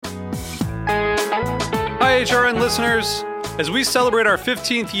HRN listeners. As we celebrate our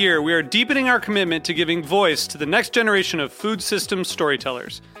 15th year, we are deepening our commitment to giving voice to the next generation of food systems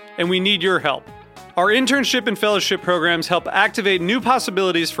storytellers, and we need your help. Our internship and fellowship programs help activate new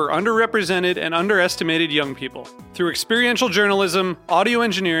possibilities for underrepresented and underestimated young people through experiential journalism, audio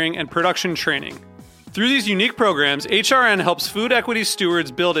engineering, and production training. Through these unique programs, HRN helps food equity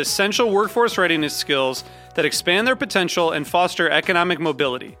stewards build essential workforce readiness skills that expand their potential and foster economic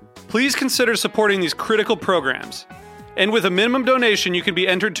mobility. Please consider supporting these critical programs. And with a minimum donation, you can be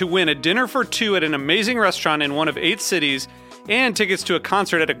entered to win a dinner for two at an amazing restaurant in one of 8 cities and tickets to a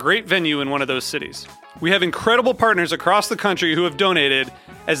concert at a great venue in one of those cities. We have incredible partners across the country who have donated,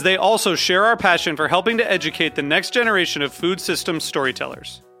 as they also share our passion for helping to educate the next generation of food systems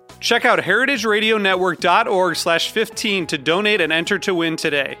storytellers. Check out heritageradionetwork.org/15 to donate and enter to win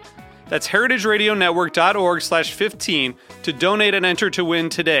today. That's heritageradionetwork.org/15 to donate and enter to win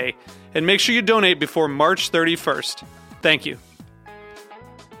today. And make sure you donate before March 31st. Thank you.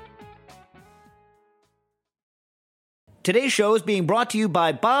 Today's show is being brought to you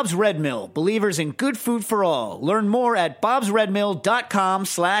by Bob's Red Mill, believers in good food for all. Learn more at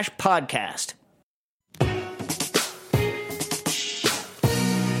bobsredmill.com/podcast.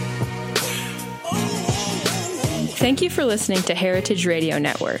 Thank you for listening to Heritage Radio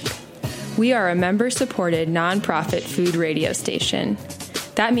Network. We are a member-supported, nonprofit food radio station.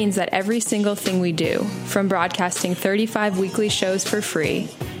 That means that every single thing we do, from broadcasting 35 weekly shows for free,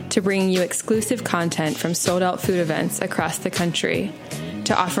 to bringing you exclusive content from sold-out food events across the country,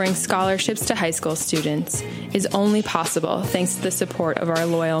 to offering scholarships to high school students, is only possible thanks to the support of our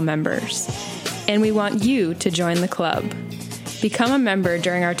loyal members. And we want you to join the club. Become a member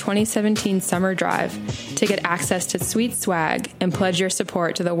during our 2017 summer drive to get access to sweet swag and pledge your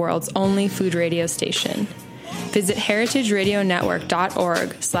support to the world's only food radio station. Visit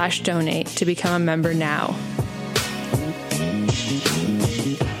heritageradionetwork.org/donate to become a member now.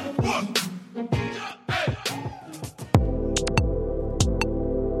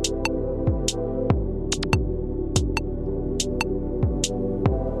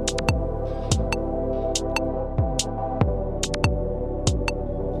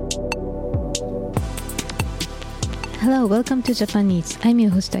 Hello, welcome to Japan Eats. I'm your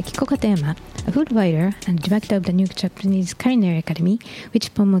host Akiko Katayama, a food writer and director of the New York Japanese Culinary Academy,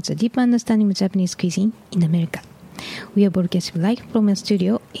 which promotes a deeper understanding of Japanese cuisine in America. We are broadcasting live from a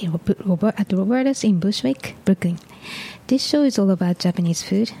studio at Roberta's in Bushwick, Brooklyn. This show is all about Japanese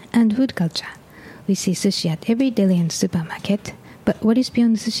food and food culture. We see sushi at every deli and supermarket, but what is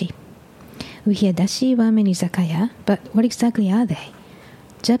beyond sushi? We hear dashi, ramen, izakaya, but what exactly are they?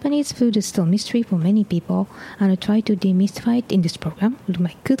 Japanese food is still a mystery for many people, and I'll try to demystify it in this program with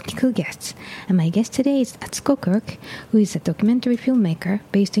my cool guests. And my guest today is Atsuko Quirk, who is a documentary filmmaker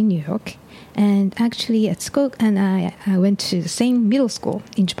based in New York. And actually, Atsuko and I went to the same middle school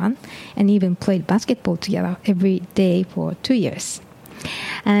in Japan, and even played basketball together every day for 2 years.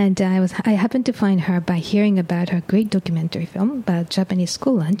 And I happened to find her by hearing about her great documentary film about Japanese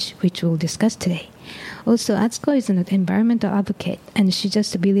school lunch, which we'll discuss today. Also, Atsuko is an environmental advocate, and she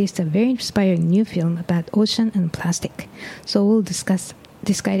just released a very inspiring new film about ocean and plastic. So we'll discuss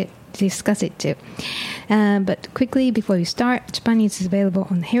it too. But quickly, before we start, Japan Eats is available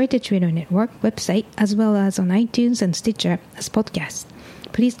on Heritage Radio Network website, as well as on iTunes and Stitcher as podcasts.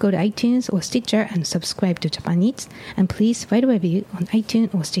 Please go to iTunes or Stitcher and subscribe to Japan Eats, and please write a review on iTunes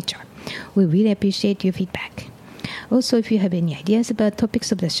or Stitcher. We really appreciate your feedback. Also, if you have any ideas about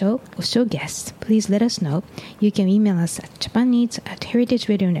topics of the show or show guests, please let us know. You can email us at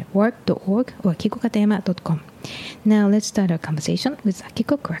japaneats@heritageradionetwork.org or akikokatayama.com. Now, let's start our conversation with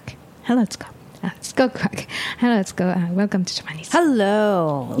Akiko Quirk. Hello, Atsuko. Atsuko Quirk. Hello, Atsuko. Welcome to Japan Eats.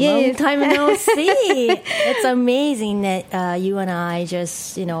 Hello. Yes. Long time no see. It's amazing that you and I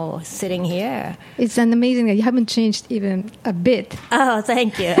just, sitting here. It's amazing that you haven't changed even a bit. Oh,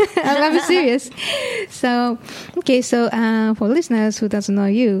 thank you. I'm serious. So for listeners who doesn't know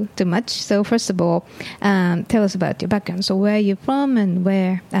you too much, so first of all, tell us about your background. So where are you from, and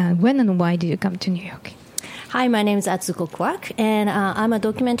when and why did you come to New York? Hi, my name is Atsuko Quirk, and I'm a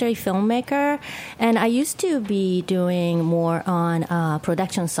documentary filmmaker, and I used to be doing more on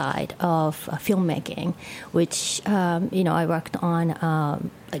production side of filmmaking, which, I worked on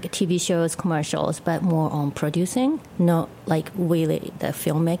like TV shows, commercials, but more on producing, not like really the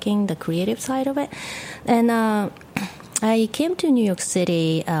filmmaking, the creative side of it. And I came to New York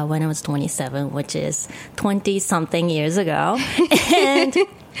City when I was 27, which is 20-something years ago. And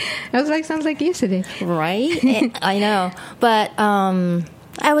sounds like yesterday. Right? I know. But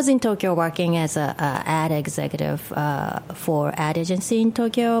I was in Tokyo working as a ad executive for ad agency in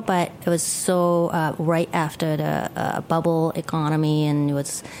Tokyo, but it was so right after the bubble economy, and it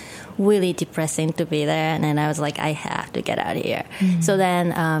was really depressing to be there. And then I was like, I have to get out of here. So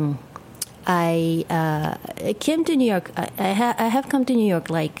then I came to New York. I have come to New York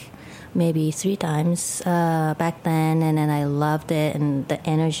like maybe 3 times back then, and then I loved it and the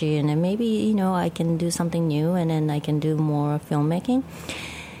energy, and then maybe I can do something new, and then I can do more filmmaking.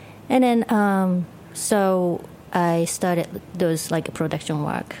 And then so I started those like production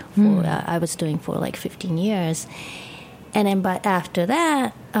work I was doing for like 15 years. And then but after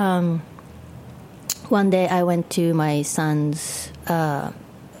that, one day I went to my son's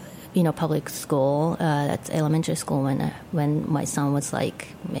public school, that's elementary school, when my son was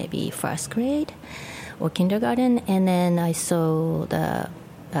like maybe first grade or kindergarten, and then I saw the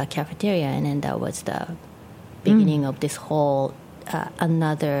cafeteria, and then that was the beginning of this whole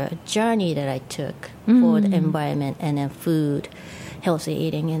another journey that I took for the environment and then food, healthy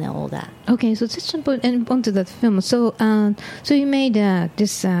eating, and all that. Okay, so let's jump onto that film. So, so you made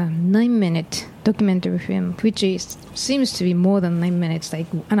this 9-minute documentary film, which seems to be more than 9 minutes, like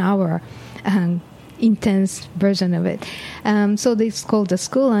an hour, intense version of it. So it's called The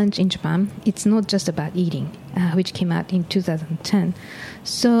School Lunch in Japan. It's not just about eating, which came out in 2010.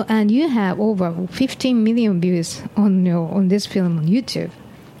 So, and you have over 15 million views on this film on YouTube.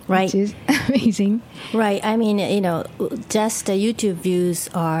 Right. Which is amazing. Right. I mean, just the YouTube views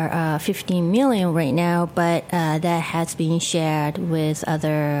are 15 million right now, but that has been shared with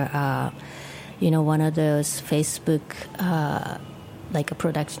other, one of those Facebook, like a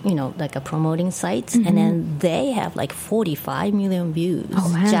production, like a promoting sites. And then they have like 45 million views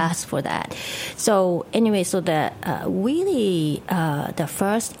just for that. So anyway, so the really the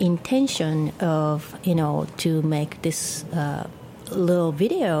first intention of, to make this little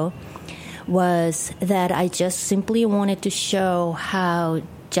video was that I just simply wanted to show how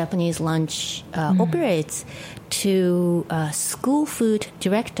Japanese lunch operates to school food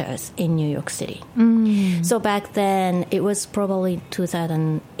directors in New York City. So back then, it was probably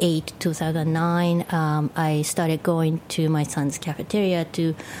 2008, 2009, I started going to my son's cafeteria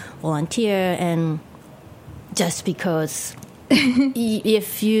to volunteer, and just because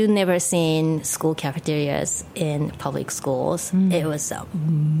if you never seen school cafeterias in public schools, it was a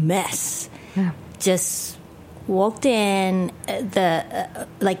mess. Yeah. Just walked in,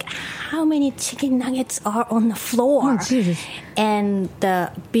 like how many chicken nuggets are on the floor, and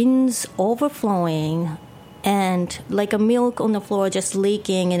the bins overflowing, and like a milk on the floor just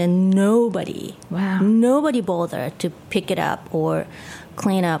leaking, and then nobody bothered to pick it up or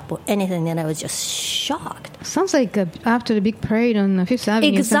clean up or anything. Then I was just shocked. Sounds like after the big parade on Fifth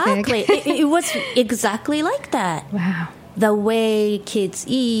Avenue. Exactly. It was exactly like that. Wow. The way kids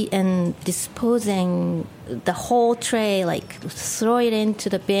eat and disposing the whole tray, like throw it into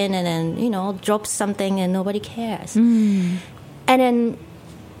the bin and then, drop something and nobody cares. And then,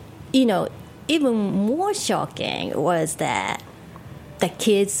 even more shocking was that the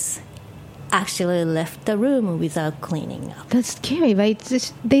kids actually left the room without cleaning up. That's scary, right?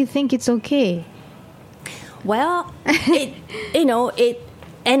 They think it's okay. Well, and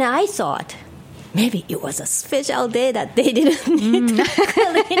I thought maybe it was a special day that they didn't need to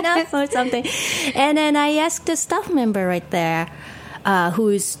clean up or something. And then I asked the staff member right there,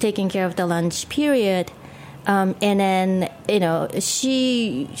 who's taking care of the lunch period, and then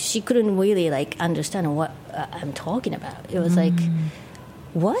she couldn't really like understand what I'm talking about. It was like,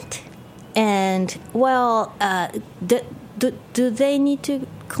 what? And well, do they need to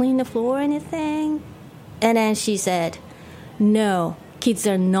clean the floor or anything? And then she said, no, kids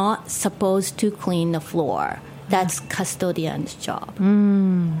are not supposed to clean the floor. That's custodian's job.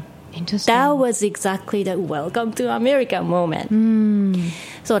 Interesting. That was exactly the welcome to America moment.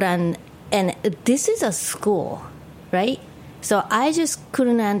 So then, and this is a school, right? So I just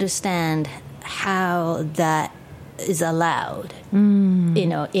couldn't understand how that is allowed,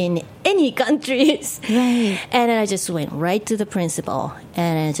 in any countries. Right. And then I just went right to the principal,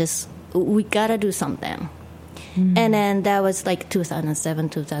 and we gotta do something. And then that was like 2007,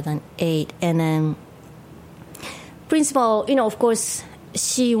 2008. And then principal, of course,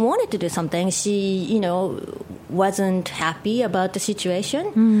 she wanted to do something. She, wasn't happy about the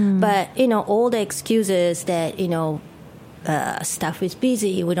situation. But, all the excuses that, staff is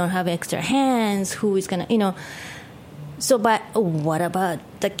busy, we don't have extra hands, who is going to, So, but what about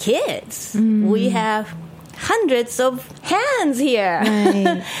the kids? We have hundreds of hands here.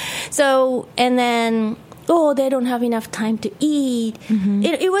 Right. So, and then oh, they don't have enough time to eat.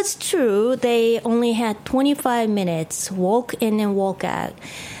 It was true. They only had 25 minutes walk in and walk out.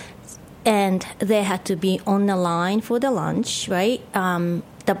 And they had to be on the line for the lunch, right?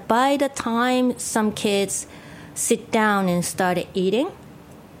 By the time some kids sit down and start eating,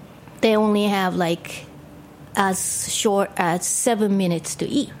 they only have like as short as 7 minutes to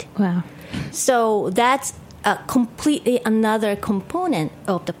eat. Wow. So that's a completely another component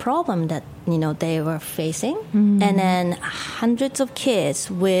of the problem that they were facing. And then hundreds of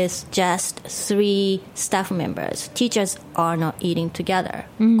kids with just 3 staff members. Teachers are not eating together,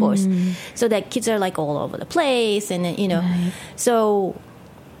 of course. So that kids are like all over the place, and Right. So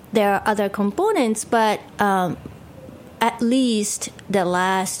there are other components, but at least the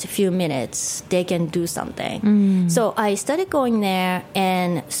last few minutes they can do something. So I started going there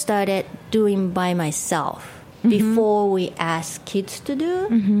and started doing by myself before we asked kids to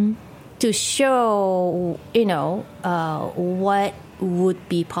do, to show what would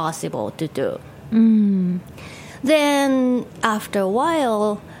be possible to do. Then after a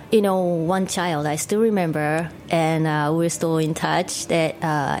while, one child I still remember, and we're still in touch, that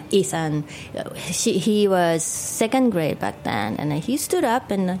Ethan, he was 2nd grade back then, and he stood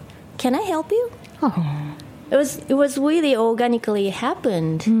up and, can I help you? Oh. It was really organically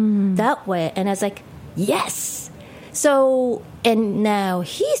happened that way, and I was like, yes. So, and now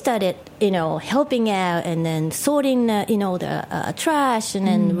he started, helping out, and then sorting, the trash, and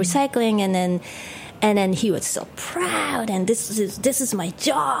then recycling, and then he was so proud, and this is my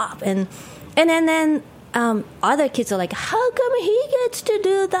job, and then other kids are like, how come he gets to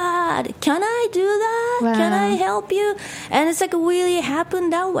do that? Can I do that? Wow. Can I help you? And it's like really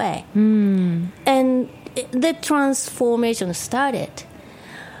happened that way, and the transformation started.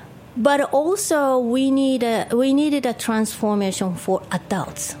 But also we needed a transformation for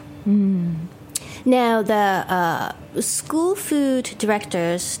adults. Now, the school food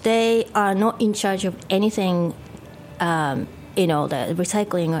directors, they are not in charge of anything, the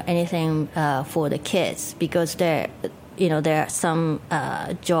recycling or anything for the kids, because there are some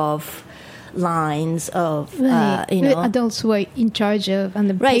job lines of, The adults were in charge of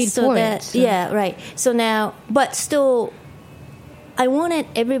and paid for it. So. Yeah, right. So now, but still, I wanted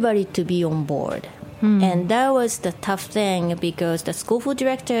everybody to be on board. And that was the tough thing, because the school food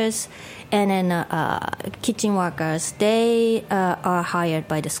directors and then kitchen workers, they are hired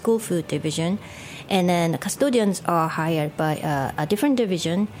by the school food division, and then the custodians are hired by a different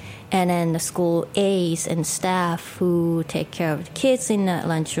division, and then the school aides and staff who take care of the kids in the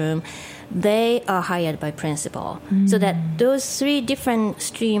lunchroom, they are hired by principal. So that those 3 different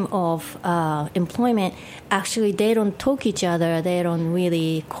stream of employment, actually they don't talk each other, they don't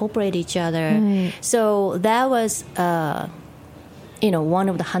really cooperate each other. Right. So that was one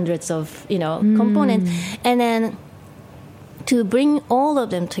of the hundreds of components. And then to bring all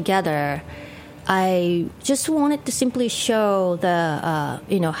of them together, I just wanted to simply show the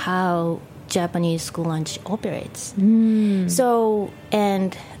how Japanese school lunch operates. So,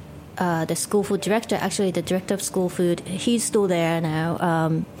 and the school food director, actually the director of school food, he's still there now,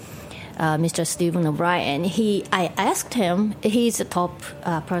 Mr. Stephen O'Brien. I asked him, he's the top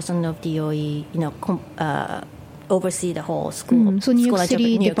person of DOE, oversee the whole school. So New York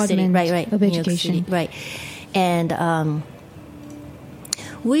City Department of Education. Right. And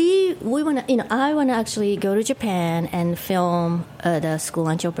we want to, I want to actually go to Japan and film the school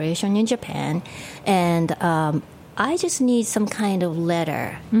lunch operation in Japan, and I just need some kind of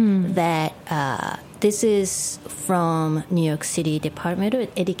letter that this is from New York City Department of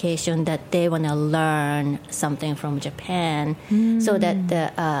Education, that they want to learn something from Japan, so that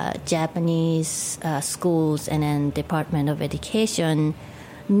the Japanese schools and then Department of Education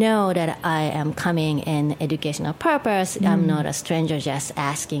know that I am coming in educational purpose. I'm not a stranger just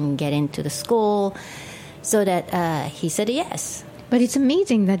asking, get into the school. So that he said yes. But it's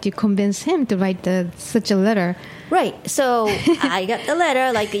amazing that you convinced him to write such a letter. Right. So I got the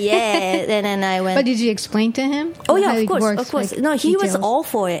letter, like, yeah, and then I went. But did you explain to him? Oh, yeah, of course. Like, no, he was all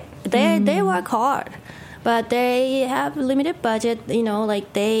for it. They work hard, but they have limited budget,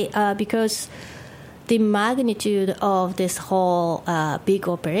 because the magnitude of this whole big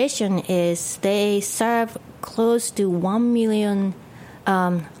operation is they serve close to 1 million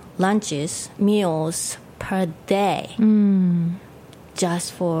meals per day,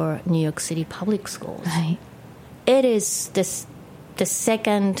 just for New York City public schools. Right. It is the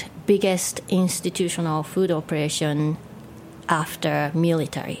second biggest institutional food operation after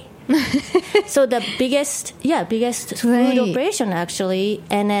military. So the biggest food operation, actually,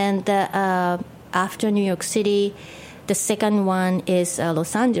 and then after New York City, The second one is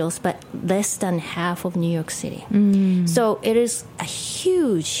Los Angeles, but less than half of New York City. So it is a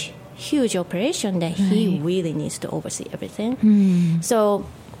huge operation that he really needs to oversee everything. So,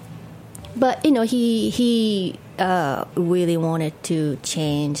 but he really wanted to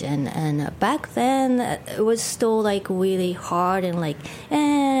change, and back then it was still like really hard and like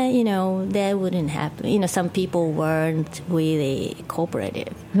that wouldn't happen. Some people weren't really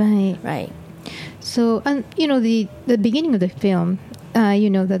cooperative. Right. So, and the beginning of the film,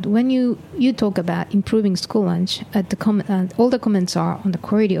 that when you talk about improving school lunch, all the comments are on the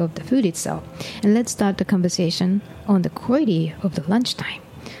quality of the food itself. And let's start the conversation on the quality of the lunchtime.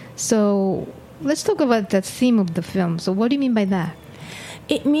 So let's talk about the theme of the film. So what do you mean by that?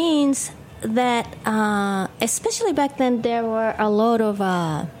 It means that, especially back then, there were a lot of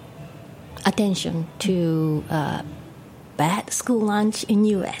attention to bad school lunch in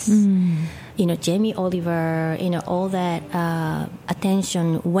U.S. Jamie Oliver, all that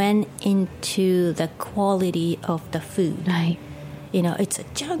attention went into the quality of the food. Right. It's a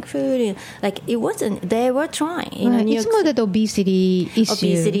junk food. Like, it wasn't, they were trying. It's more that obesity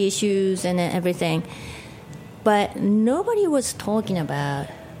issues and everything. But nobody was talking about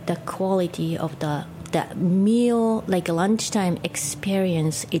the quality of the meal, like lunchtime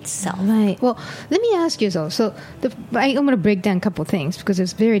experience itself. Right. Well, let me ask you though. So I'm going to break down a couple of things because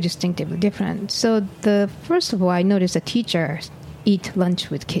it's very distinctively different. So first of all, I noticed that teachers eat lunch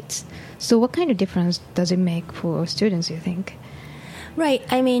with kids. So what kind of difference does it make for students, you think? Right.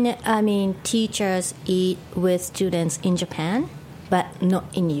 I mean, teachers eat with students in Japan, but not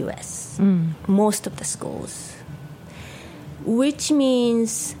in the U.S. Most of the schools, which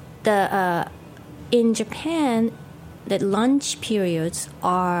means in Japan, the lunch periods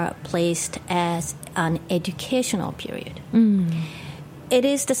are placed as an educational period. It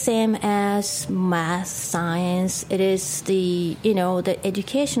is the same as math, science. It is the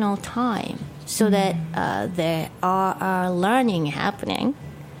educational time, so that there are learning happening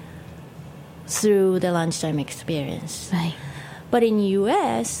through the lunchtime experience. Right. But in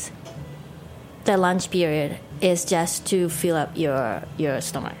U.S., the lunch period is just to fill up your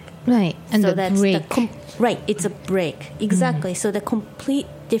stomach. Right, and so the that's break. Right, it's a break. Exactly. So the complete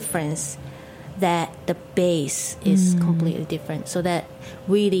difference, that the base is completely different. So that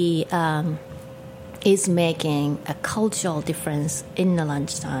really is making a cultural difference in the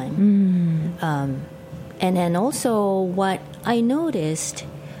lunchtime. And then also what I noticed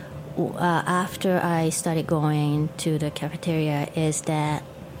after I started going to the cafeteria is that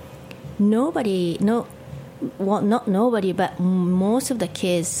not nobody, but most of the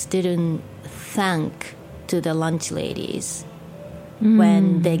kids didn't thank to the lunch ladies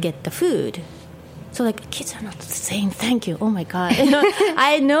when they get the food. So like, kids are not saying thank you. Oh my God.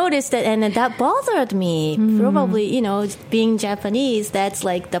 I noticed that, and that bothered me. Probably, being Japanese, that's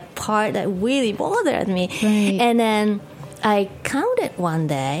like the part that really bothered me. Right. And then I counted one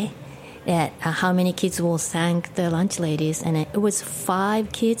day at how many kids will thank the lunch ladies, and it was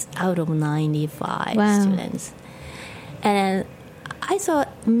 5 kids out of 95 students. And I thought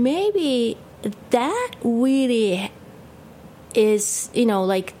maybe that really is,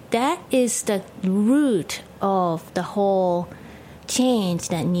 that is the root of the whole change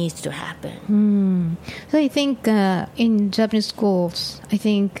that needs to happen. So I think in Japanese schools, I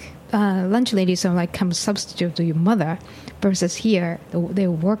think lunch ladies are like kind of substitute to your mother, versus here,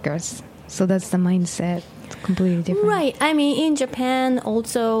 they're workers. So that's the mindset, completely different. Right. I mean, in Japan,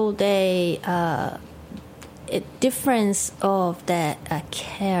 also, they difference of that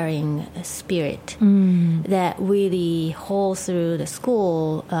caring spirit that really holds through the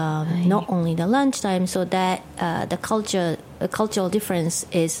school, not only the lunchtime, so that the cultural difference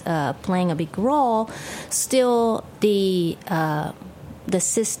is playing a big role. Still, the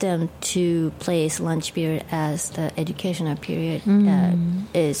system to place lunch period as the educational period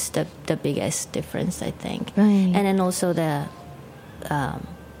is the biggest difference, I think. Right. And then also the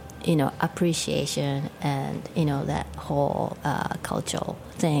appreciation and that whole cultural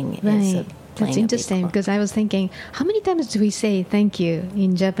thing is playing That's a interesting big role. because I was thinking, how many times do we say thank you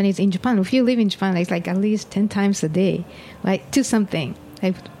in Japanese? In Japan, if you live in Japan, it's like at least 10 times a day, right? To something.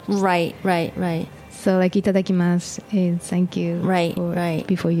 Like, Right. so like itadakimasu is thank you. Right.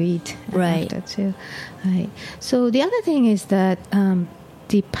 Before you eat. Right. After too. Right. So the other thing is that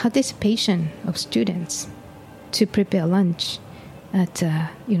the participation of students to prepare lunch at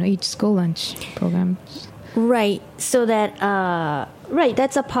each school lunch program. Right. So that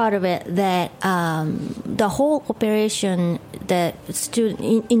that's a part of it. That the whole operation, that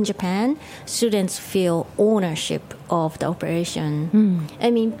in Japan, students feel ownership of the operation. I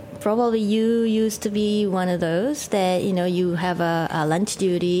mean, probably you used to be one of those that, you have a lunch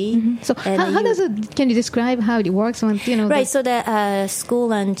duty. Mm-hmm. So how does it, can you describe how it works? Right, so the school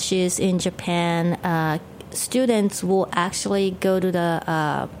lunches in Japan, students will actually go to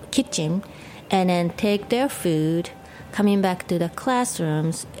the kitchen and then take their food, coming back to the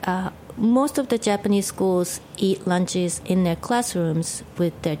classrooms. Most of the Japanese schools eat lunches in their classrooms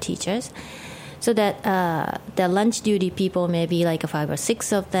with their teachers. So that the lunch duty people, maybe like 5 or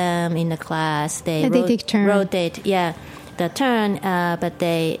 6 of them in the class, they take turn. Rotate, the turn. But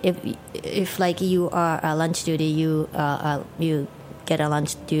if like you are a lunch duty, you get a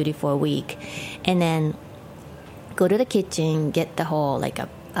lunch duty for a week, and then go to the kitchen, get the whole like a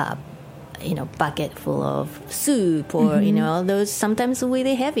bucket full of soup or those sometimes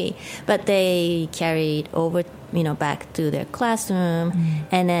really heavy, but they carried over back to their classroom,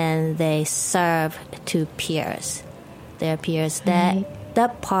 and then they serve to their peers.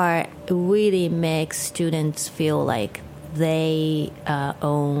 That part really makes students feel like they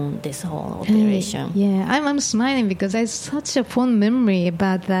own this whole operation. Yeah, I'm smiling because I have such a fond memory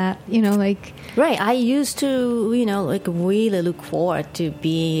about that. Right. I used to really look forward to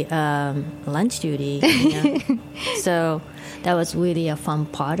be lunch duty. So that was really a fun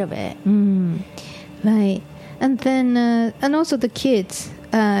part of it. Right. And then and also the kids,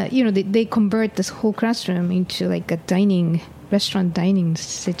 they convert this whole classroom into like a restaurant dining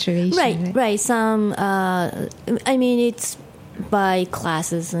situation. Right. Some, it's by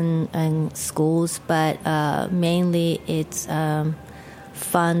classes and schools, but mainly it's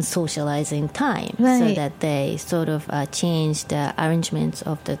fun socializing time, so that they sort of change the arrangements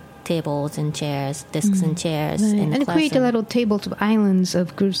of the tables and chairs, desks and chairs, and create a little tables of islands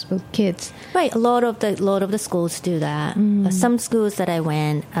of groups of kids. Right, a lot of the schools do that. Some schools that I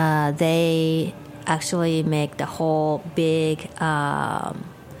went, they actually make the whole big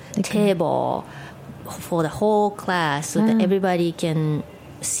table for the whole class, so that everybody can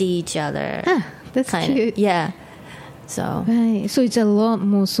see each other. That's cute. Yeah. So it's a lot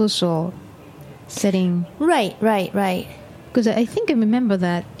more social setting. Right. Because I think I remember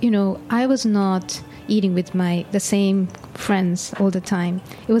that, I was not eating with the same friends all the time.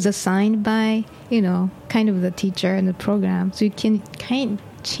 It was assigned by, kind of the teacher and the program. So you can kind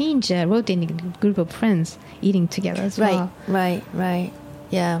of change a rotating group of friends eating together as well. Right.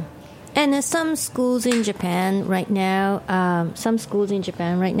 Yeah. And some schools in Japan right now,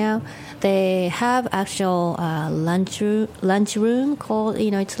 they have actual lunchroom called,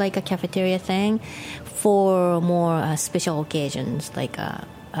 it's like a cafeteria thing for more special occasions, like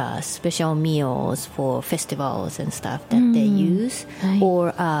special meals for festivals and stuff that they use,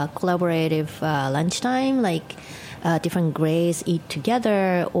 or collaborative lunchtime, like different grades eat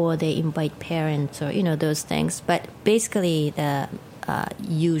together, or they invite parents, or those things. But basically, the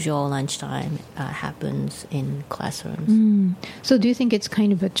usual lunchtime happens in classrooms. So do you think it's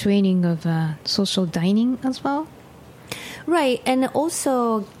kind of a training of social dining as well? Right, and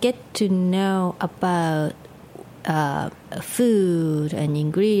also get to know about food and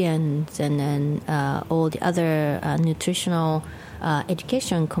ingredients, and then all the other nutritional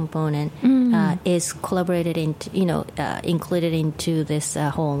education component is collaborated into, included into this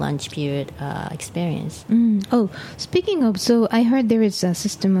whole lunch period experience. Oh, speaking of, so I heard there is a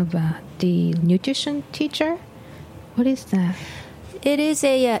system of the nutrition teacher. What is that? It is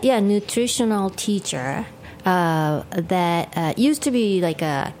a nutritional teacher that used to be like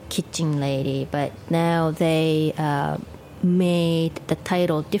a kitchen lady, but now they made the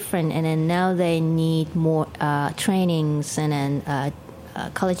title different, and then now they need more trainings and then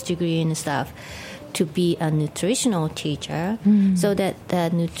college degree and stuff to be a nutritional teacher, so that the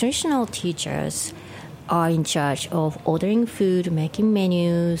nutritional teachers are in charge of ordering food, making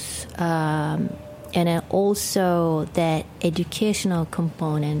menus, and then also that educational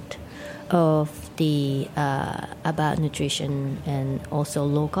component of the about nutrition, and also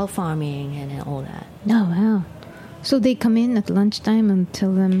local farming and all that. Oh, wow. So they come in at lunchtime and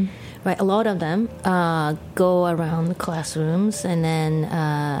tell them... Right, a lot of them go around the classrooms and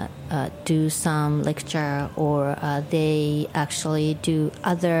then do some lecture, or they actually do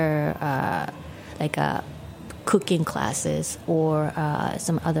other cooking classes or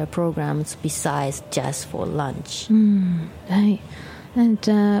some other programs besides just for lunch. Right. And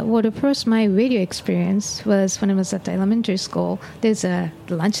the first my radio experience was when I was at elementary school. There's a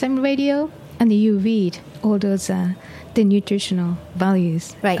lunchtime radio, and you read all those the nutritional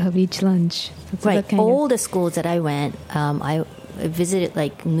values of each lunch. So all the schools that I went, I visited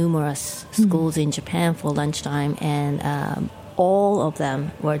like numerous schools in Japan for lunchtime, and all of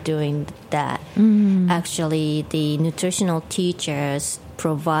them were doing that. Actually, the nutritional teachers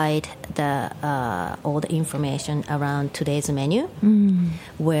provide all the information around today's menu,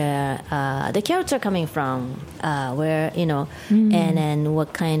 where the carrots are coming from, where and then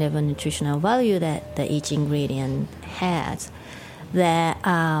what kind of a nutritional value that each ingredient has. That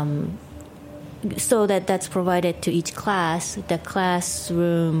so that's provided to each class. The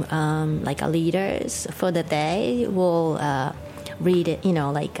classroom, like leaders for the day, will read it,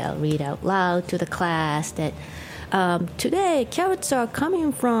 read out loud to the class that today carrots are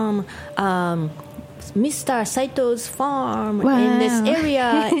coming from Mr. Saito's farm in this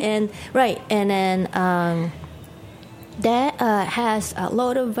area, and then that has a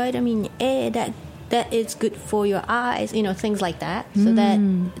lot of vitamin A that is good for your eyes, things like that. So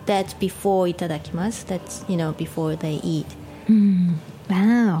that's before itadakimasu. That's before they eat.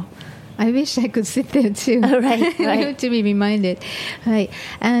 Wow. I wish I could sit there too. Right. To be reminded. Right.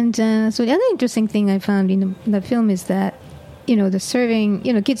 And so the other interesting thing I found in the film is that, the serving,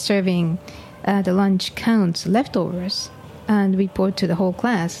 kids serving the lunch counts leftovers and report to the whole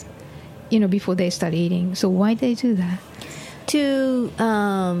class, before they start eating. So why they do that? To,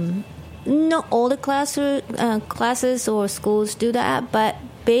 not all the classes or schools do that, but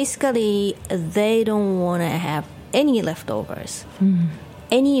basically they don't want to have any leftovers.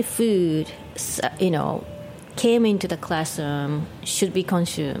 Any food, came into the classroom should be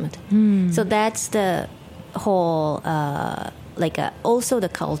consumed. So that's the whole, also the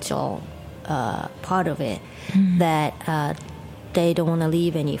cultural part of it, that they don't want to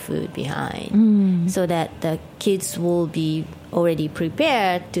leave any food behind. So that the kids will be already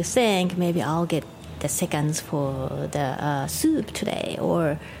prepared to think, maybe I'll get the seconds for the soup today,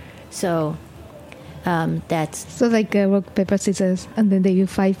 or so. That's so like rock, paper, scissors, and then you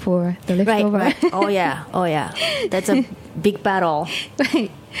fight for the leftover. Right. Oh yeah. That's a big battle. Right.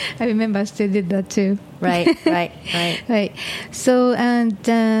 I remember I still did that too. Right. Right. So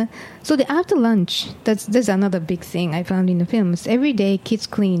so the after lunch, there's another big thing I found in the films. Every day, kids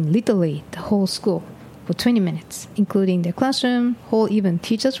clean literally the whole school for 20 minutes, including their classroom, whole even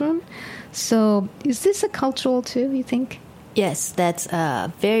teacher's room. So is this a cultural too, you think? Yes, that's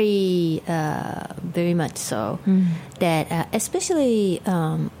very much so. That especially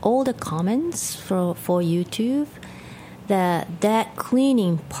all the comments for YouTube, that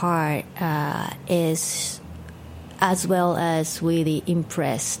cleaning part is as well as really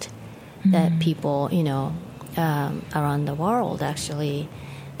impressed that people around the world actually,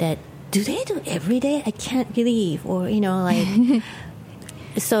 that do they do every day? I can't believe, or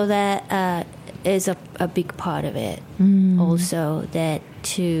so that. Is a big part of it. Also, that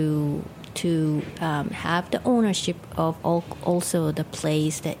to have the ownership of also the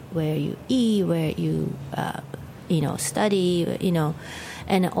place that where you eat, where you study,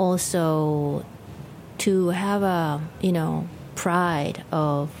 and also to have a pride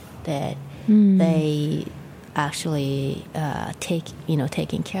of that they actually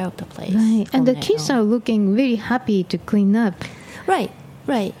taking care of the place. Right, and the kids are looking very happy to clean up. Right.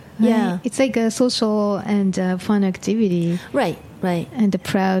 Yeah, it's like a social and fun activity. Right. And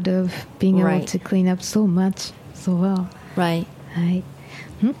proud of being able to clean up so much, so well. Right.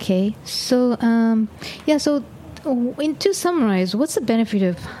 Okay. So, to summarize, what's the benefit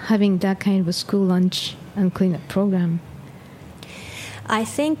of having that kind of a school lunch and cleanup program? I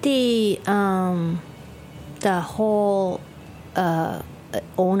think the whole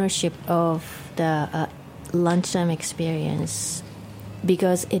ownership of the lunchtime experience,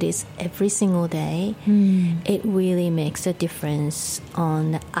 because it is every single day, it really makes a difference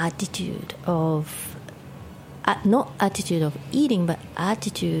on the attitude of, not attitude of eating, but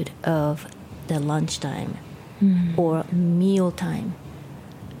attitude of the lunchtime or meal time.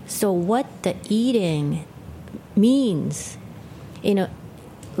 So what the eating means,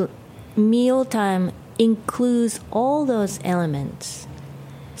 mealtime includes all those elements,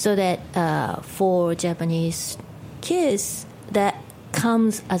 so that for Japanese kids, that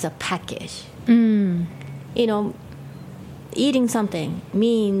comes as a package. Eating something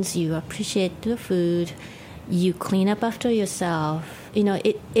means you appreciate the food, you clean up after yourself.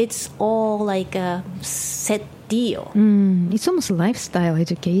 It's all like a set deal. It's almost lifestyle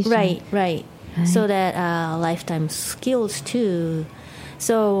education. Right. So that lifetime skills too.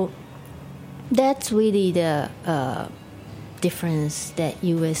 So that's really the difference that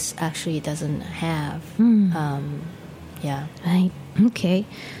U.S. actually doesn't have. Yeah. Right. Okay.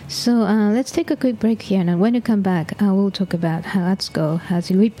 So let's take a quick break here, and when we come back, we'll talk about how Atsuko has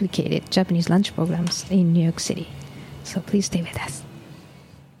replicated Japanese lunch programs in New York City. So please stay with us.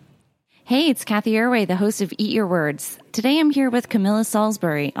 Hey, it's Kathy Irway, the host of Eat Your Words. Today I'm here with Camilla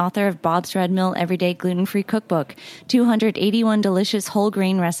Salisbury, author of Bob's Red Mill Everyday Gluten-Free Cookbook, 281 delicious whole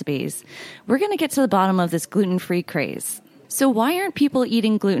grain recipes. We're going to get to the bottom of this gluten-free craze. So why aren't people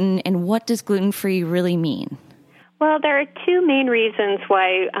eating gluten, and what does gluten-free really mean? Well, there are two main reasons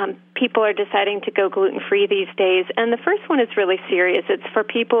why people are deciding to go gluten-free these days. And the first one is really serious. It's for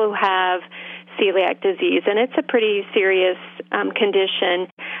people who have celiac disease, and it's a pretty serious condition.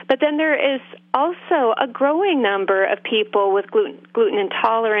 But then there is also a growing number of people with gluten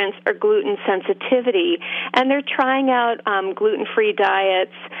intolerance or gluten sensitivity, and they're trying out gluten-free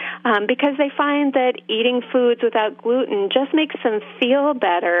diets because they find that eating foods without gluten just makes them feel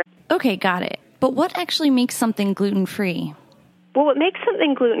better. Okay, got it. But what actually makes something gluten-free? Well, what makes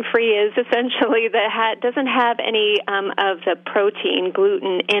something gluten-free is essentially that it doesn't have any of the protein,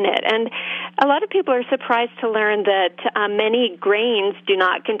 gluten, in it. And a lot of people are surprised to learn that many grains do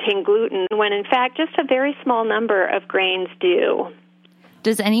not contain gluten, when in fact just a very small number of grains do.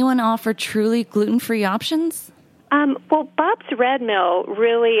 Does anyone offer truly gluten-free options? Well, Bob's Red Mill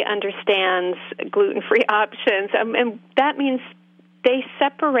really understands gluten-free options, and that means they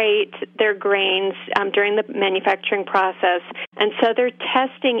separate their grains during the manufacturing process, and so they're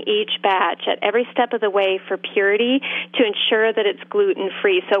testing each batch at every step of the way for purity to ensure that it's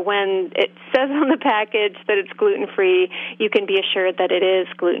gluten-free. So when it says on the package that it's gluten-free, you can be assured that it is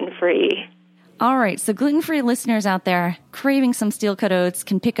gluten-free. All right, so gluten-free listeners out there craving some steel-cut oats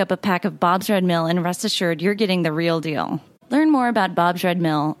can pick up a pack of Bob's Red Mill and rest assured you're getting the real deal. Learn more about Bob's Red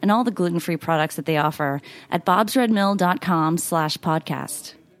Mill and all the gluten-free products that they offer at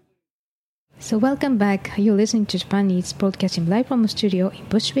bobsredmill.com/podcast. So welcome back. You're listening to Japan Eats, broadcasting live from a studio in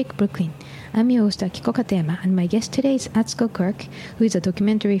Bushwick, Brooklyn. I'm your host, Akiko Katayama, and my guest today is Atsuko Kirk, who is a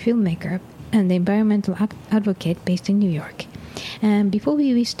documentary filmmaker and environmental advocate based in New York. And before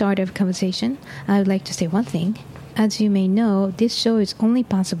we start our conversation, I would like to say one thing. As you may know, this show is only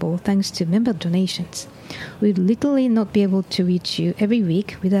possible thanks to member donations. We'd literally not be able to reach you every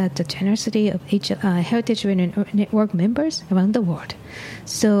week without the generosity of Heritage Radio Network members around the world.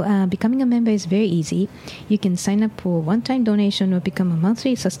 So becoming a member is very easy. You can sign up for a one-time donation or become a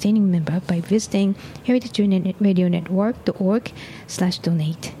monthly sustaining member by visiting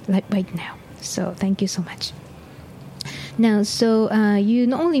heritageradionetwork.org/donate right now. So thank you so much. Now, so you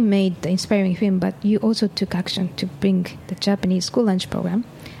not only made the inspiring film, but you also took action to bring the Japanese school lunch program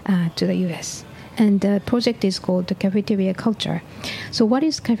to the U.S., and the project is called the Cafeteria Culture. So what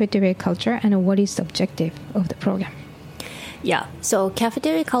is Cafeteria Culture, and what is the objective of the program? Yeah, so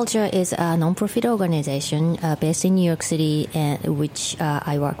Cafeteria Culture is a non-profit organization based in New York City, which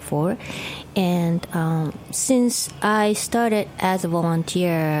I work for. And since I started as a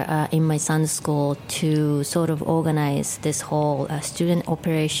volunteer in my son's school to sort of organize this whole student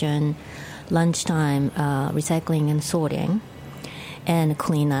operation, lunchtime, recycling and sorting, and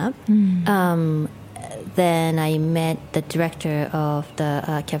cleanup. Then I met the director of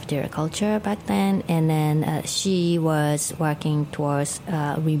the Cafeteria Culture back then, and then she was working towards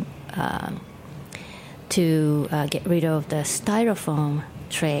to get rid of the styrofoam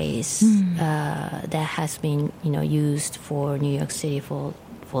trays that has been used for New York City for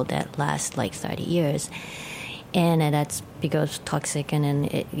that last 30 years. And that's because toxic and then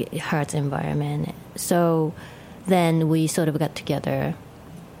it hurts the environment. So then we sort of got together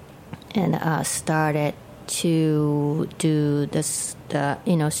and started to do this,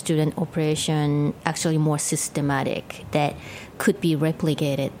 student operation actually more systematic that could be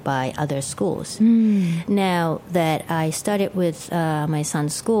replicated by other schools. Now that I started with my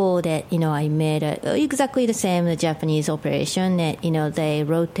son's school, that I made exactly the same Japanese operation that they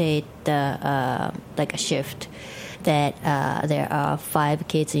rotate the like a shift that there are 5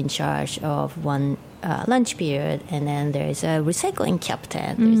 kids in charge of one lunch period, and then there's a recycling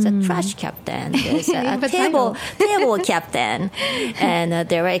captain, there's a trash captain, there's a table captain, and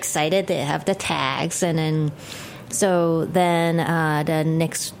they were excited. They have the tags, and then the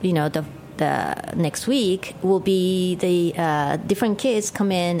next the next week will be the different kids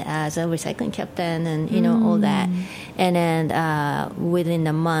come in as a recycling captain, and all that, and then within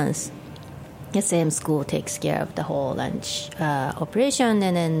a month, the same school takes care of the whole lunch operation,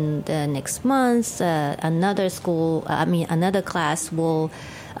 and then the next month, another class will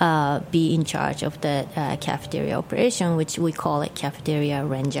be in charge of the cafeteria operation, which we call it Cafeteria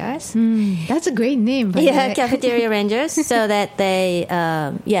Rangers. That's a great name. Cafeteria Rangers. So that they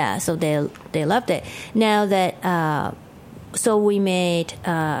loved it. Now that so we made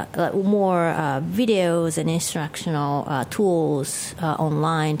more videos and instructional tools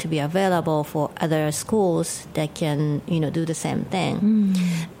online to be available for other schools that can, do the same thing.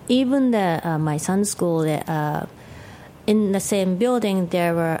 Even my son's school, in the same building,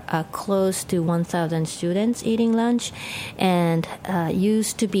 there were close to 1,000 students eating lunch, and there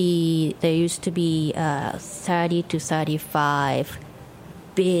used to be 30 to 35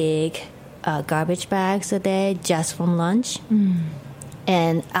 big garbage bags a day just from lunch.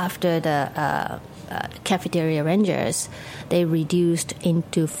 And after the cafeteria rangers, they reduced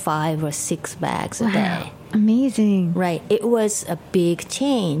into 5 or 6 bags a day. Amazing. Right. It was a big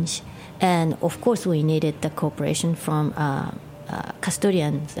change. And of course, we needed the cooperation from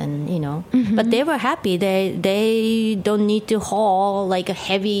custodians, and but they were happy. They don't need to haul like a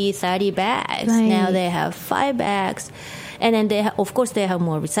heavy 30 bags. Right. Now they have 5 bags, and then of course they have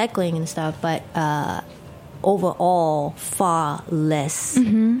more recycling and stuff. But overall, far less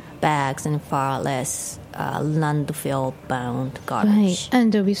bags and far less landfill-bound garbage. Right,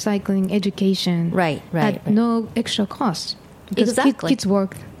 and the recycling education. Right. At no extra cost. Because Exactly. kids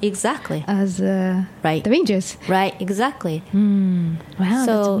work Exactly. as the rangers. Right, exactly. Wow, that's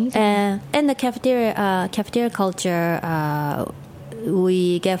So, amazing. and the cafeteria culture,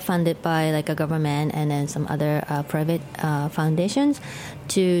 we get funded by like a government and then some other private foundations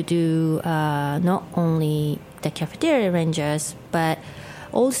to do not only the cafeteria rangers, but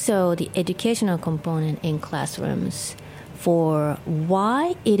also the educational component in classrooms for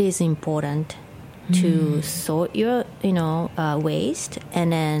why it is important to sort your, waste,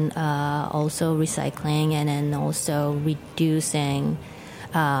 and then also recycling, and then also reducing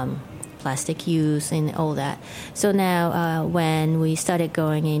plastic use and all that. So now when we started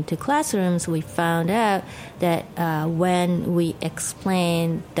going into classrooms, we found out that when we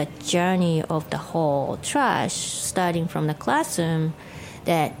explain the journey of the whole trash, starting from the classroom,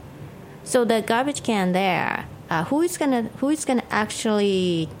 that so the garbage can there, who is gonna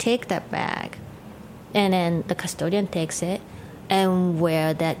actually take that bag? And then the custodian takes it, and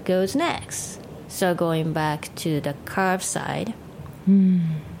where that goes next. So going back to the curbside,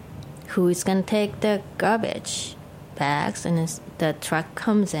 who is going to take the garbage bags, and as the truck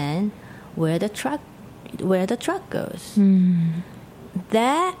comes in, where the truck goes.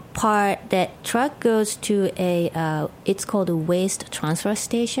 That part, that truck goes to it's called a waste transfer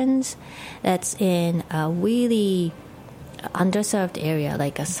stations. That's in a really underserved area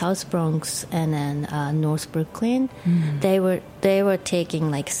like South Bronx and then North Brooklyn. They were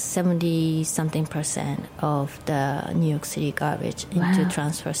taking like 70-something% of the New York City garbage into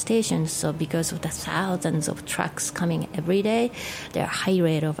transfer stations. So because of the thousands of trucks coming every day, there are high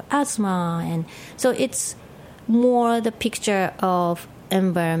rate of asthma, and so it's more the picture of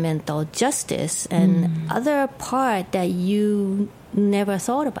environmental justice and other part that you never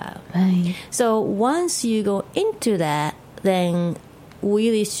thought about. Right. So once you go into that, then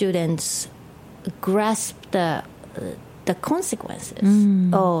really students grasp the consequences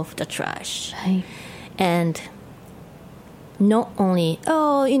of the trash. Right. And not only,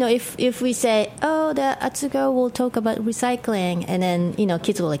 if we say, the Atsuko will talk about recycling, and then,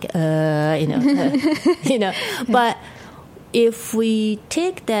 kids will like, but if we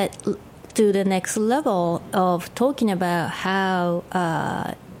take that to the next level of talking about how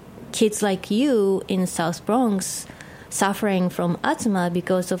kids like you in South Bronx suffering from asthma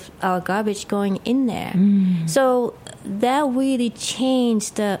because of our garbage going in there. So that really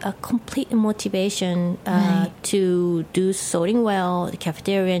changed a complete motivation to do sorting well, the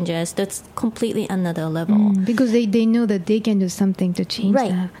cafeteria rangers. That's completely another level. Because they know that they can do something to change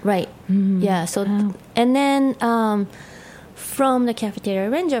that. Right. Yeah. So, and then from the cafeteria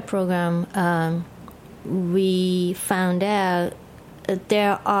ranger program, we found out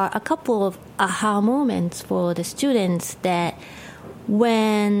there are a couple of aha moments for the students that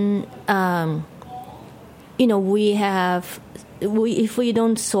when if we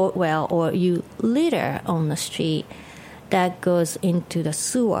don't sort well or you litter on the street, that goes into the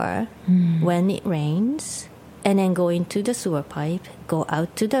sewer when it rains, and then go into the sewer pipe, go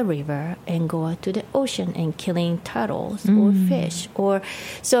out to the river, and go out to the ocean and killing turtles or fish. Or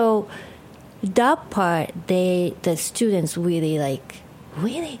so that part, the students really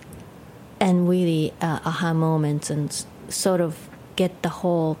aha moments and sort of get the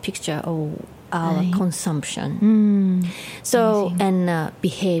whole picture of our consumption. So and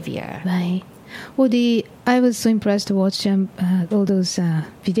behavior. Right. Well, I was so impressed to watch all those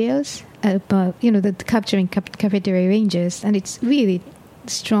videos about the capturing cafeteria rangers, and it's really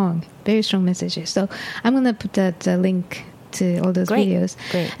strong, very strong messages. So I'm gonna put that link to all those videos.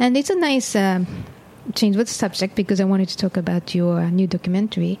 Great. And it's a nice change the subject because I wanted to talk about your new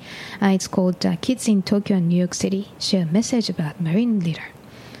documentary. It's called Kids in Tokyo and New York City Share a Message About Marine Litter.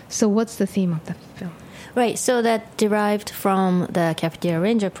 So what's the theme of the film? Right, so that derived from the Cafeteria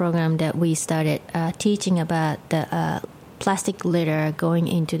Ranger program that we started teaching about the plastic litter going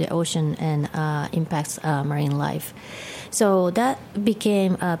into the ocean and impacts marine life. So that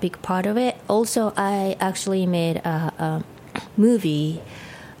became a big part of it. Also, I actually made a movie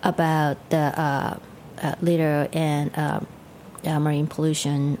about the litter and marine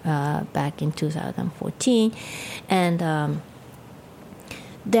pollution back in 2014. And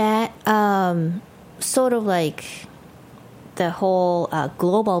that sort of like the whole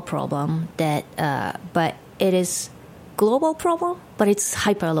global problem that, but it is global problem, but it's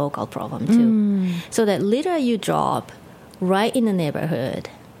hyper-local problem too. So that litter you drop right in the neighborhood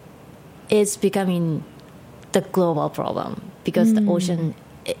is becoming the global problem because the ocean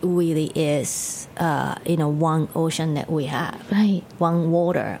really is, one ocean that we have, right? One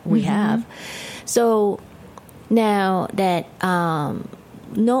water we have. So now that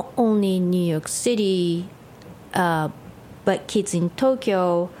not only New York City, but kids in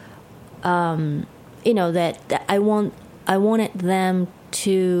Tokyo, that I wanted them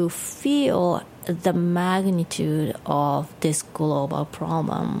to feel the magnitude of this global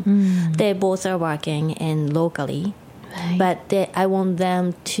problem. They both are working in locally, right. But I want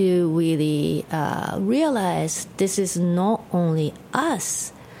them to really realize this is not only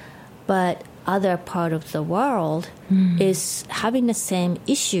us, but other part of the world is having the same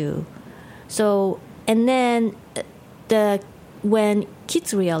issue. So, and then when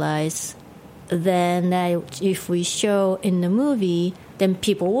kids realize, then if we show in the movie, then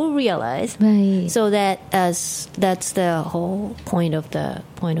people will realize. Right. So that's the whole point of the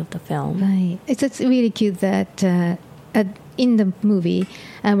film. Right. It's really cute that in the movie,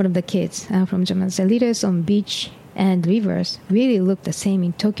 one of the kids from Japan said, "Litters on beach and rivers really look the same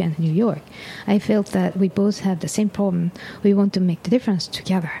in Tokyo and New York. I felt that we both have the same problem. We want to make the difference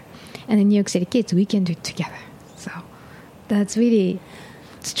together. And in New York City kids, we can do it together." So that's really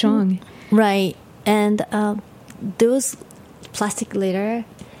strong. Right. And those plastic litter,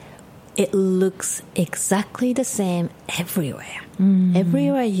 it looks exactly the same everywhere.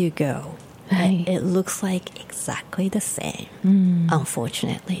 Everywhere you go, right. It looks like exactly the same,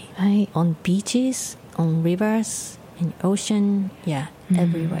 unfortunately. Right. On beaches, on rivers, in ocean,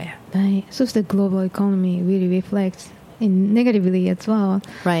 everywhere. Right. So the global economy really reflects in negatively as well.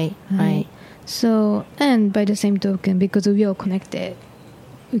 Right. So, and by the same token, because we are connected,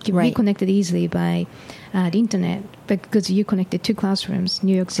 we can be connected easily by the internet, because you connected two classrooms,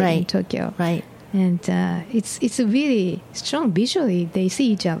 New York City and Tokyo. Right. And it's a really strong visually. They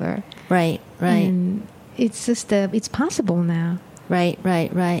see each other. Right. And it's just it's possible now. Right.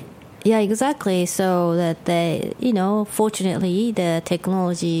 Yeah, exactly. So that they, fortunately, the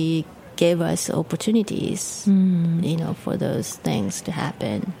technology gave us opportunities, for those things to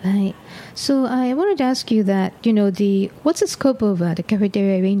happen. Right. So I wanted to ask you that, what's the scope of the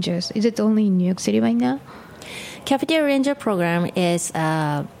Cafeteria Rangers? Is it only in New York City right now? Cafeteria Ranger program is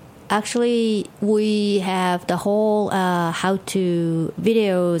actually we have the whole how-to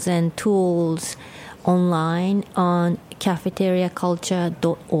videos and tools online on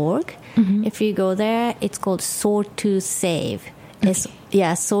cafeteriaculture.org. If you go there, it's called Sort to Save.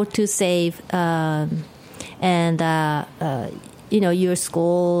 Sort to Save. And your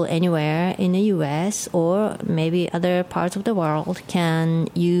school anywhere in the U.S. or maybe other parts of the world can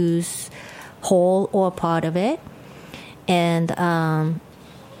use whole or part of it. And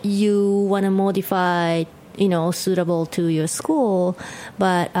you want to modify, suitable to your school,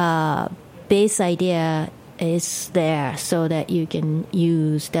 but base idea is there so that you can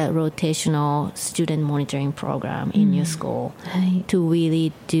use that rotational student monitoring program in your school to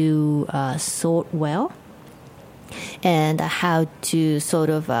really do sort well, and how to sort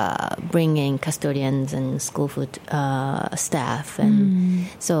of bring in custodians and school food staff, and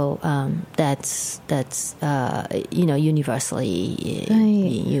so that's universally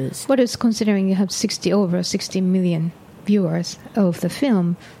being used. What is considering you have over 60 million viewers of the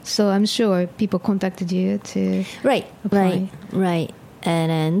film, so I'm sure people contacted you to apply. Right.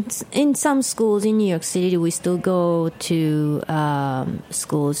 And in some schools in New York City, we still go to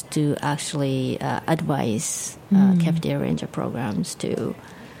schools to actually advise Cafeteria Ranger programs too.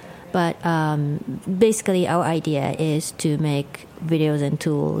 But basically, our idea is to make videos and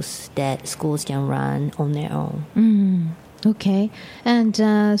tools that schools can run on their own. Okay. And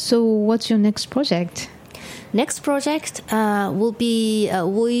so what's your next project? Next project will be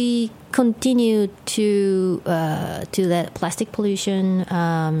we continue to that plastic pollution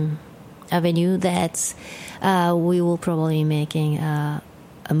avenue that we will probably be making a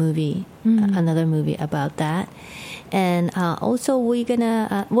movie, another movie about that. And also we're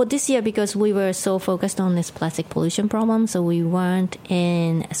gonna, this year, because we were so focused on this plastic pollution problem, so we weren't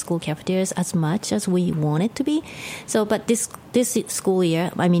in school cafeterias as much as we wanted to be. So, but this school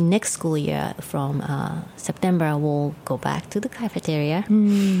year, next school year from September, we'll go back to the cafeteria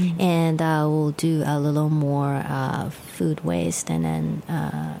and we'll do a little more food waste and then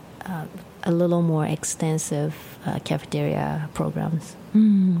a little more extensive cafeteria programs.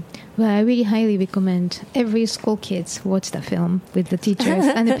 Well, I really highly recommend every school kids watch the film with the teachers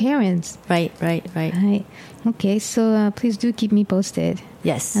and the parents. Right. Okay, so please do keep me posted.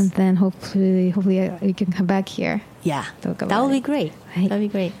 Yes. And then hopefully we can come back here. Yeah, that would be great. Right. That would be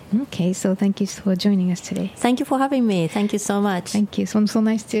great. Okay, so thank you for joining us today. Thank you for having me. Thank you so much. Thank you. So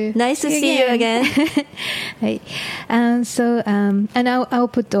nice to see you again. Right. And I'll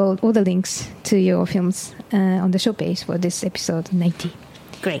put all the links to your films on the show page for this episode 90.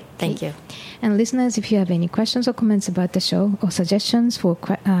 Great. Thank you. And listeners, if you have any questions or comments about the show or suggestions for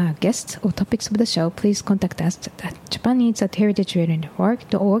guests or topics of the show, please contact us at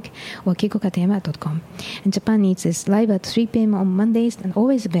japaneats@heritageradionetwork.org or kikokatayama.com. And Japan Eats is live at 3 p.m. on Mondays and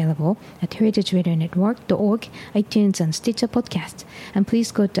always available at heritageradionetwork.org, iTunes, and Stitcher Podcast. And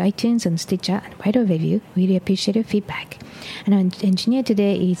please go to iTunes and Stitcher and write a review. Really appreciate your feedback. And our engineer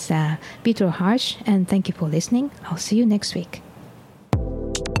today is Peter Harsh, and thank you for listening. I'll see you next week.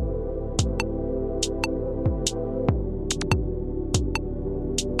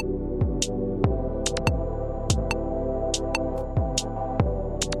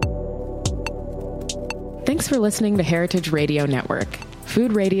 Thanks for listening to Heritage Radio Network,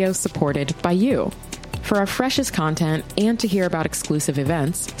 food radio supported by you. For our freshest content and to hear about exclusive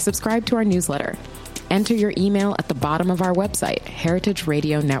events, subscribe to our newsletter. Enter your email at the bottom of our website,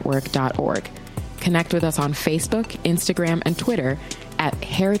 heritageradionetwork.org. Connect with us on Facebook, Instagram, and Twitter at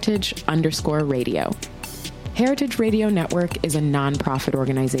heritage_radio. Heritage Radio Network is a nonprofit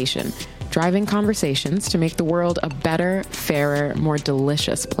organization driving conversations to make the world a better, fairer, more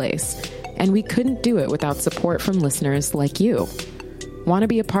delicious place. And we couldn't do it without support from listeners like you. Want to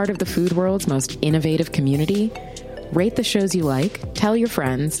be a part of the food world's most innovative community? Rate the shows you like, tell your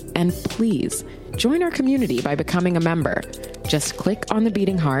friends, and please join our community by becoming a member. Just click on the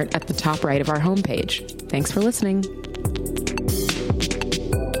beating heart at the top right of our homepage. Thanks for listening.